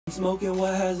Smoking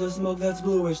what has a smoke that's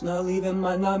bluish, not leaving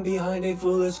my nine behind, ain't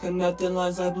foolish. Connecting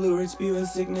lines like blueish, spewing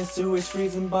sickness, sewage,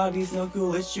 freezing bodies, no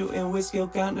coolish. Shooting with skill,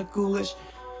 kinda coolish.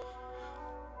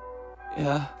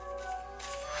 Yeah.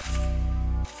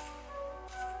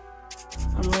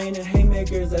 I'm raining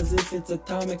haymakers as if it's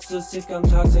atomic, so sick I'm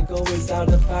toxic, always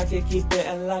out of pocket. Keep it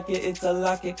and lock it, it's a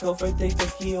locket. Go for take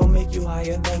the key, it'll make you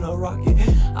higher than a rocket.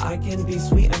 I can be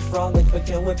sweet and frolic, but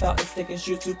can whip out a stick and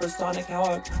shoot supersonic. How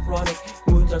ironic,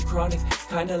 wounds are chronic,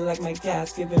 kinda like my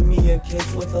gas, giving me a kick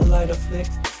with a lighter flick.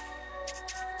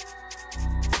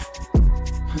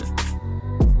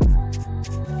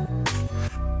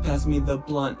 Pass me the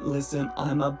blunt, listen,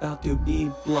 I'm about to be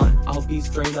blunt. I'll be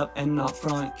straight up and not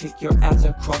front. Kick your ass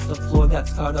across the floor,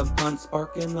 that's called a punt.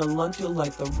 Sparking the lunt, you'll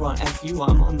like the runt. F you,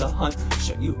 I'm on the hunt,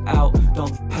 shut you out,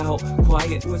 don't pout.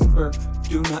 Quiet whisper,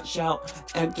 do not shout.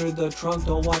 Enter the trunk,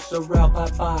 don't watch the route, bye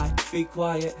bye. Be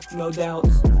quiet, no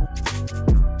doubts.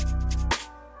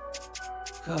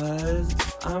 Cause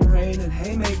I'm raining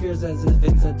haymakers as if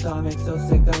it's atomic. So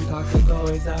sick I'm toxic,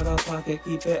 always out of pocket.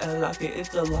 Keep it and lock it,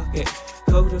 it's a locket.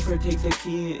 Code for take the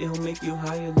key, it'll make you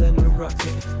higher than a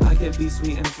rocket. I can be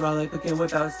sweet and frolic, but can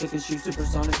whip out a stick and shoot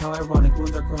supersonic. How ironic,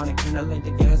 wounds are chronic, kinda like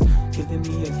the gas, giving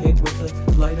me a kick with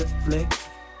a lighter flick.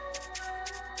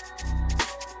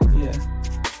 Yeah.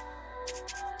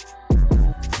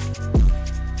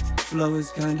 Flow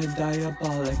is kinda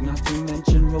diabolic, not to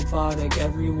mention robotic.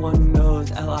 Everyone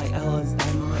knows L.I.L is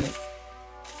demonic.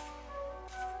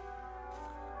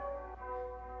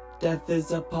 Death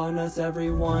is upon us,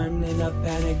 everyone in a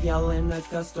panic, yelling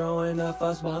at us, throwing a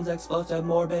fuss, bombs explosive,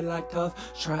 morbid like tough,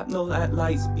 shrapnel at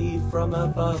light speed from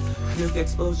above, nuke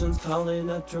explosions calling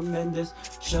a tremendous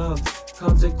shove,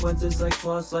 consequences like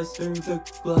claws slice through the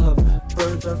glove,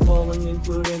 birds are falling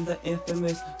including the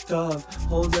infamous dove,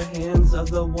 hold the hands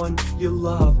of the one you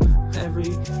love,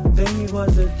 everything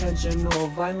was intentional,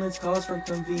 violence caused from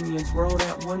convenience, world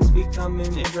at once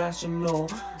becoming irrational.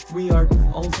 We are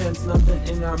all tense, nothing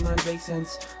in our mind makes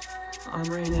sense. I'm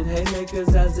raining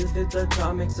haymakers as if it's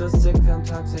atomic, so sick I'm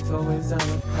toxic, always out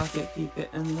of pocket. Keep it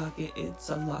and lock it, it's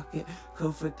a locket.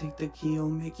 Code for take the key, it'll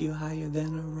make you higher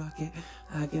than a rocket.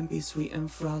 I can be sweet and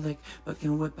frolic, but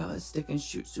can whip out a stick and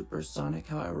shoot supersonic.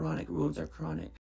 How ironic, wounds are chronic.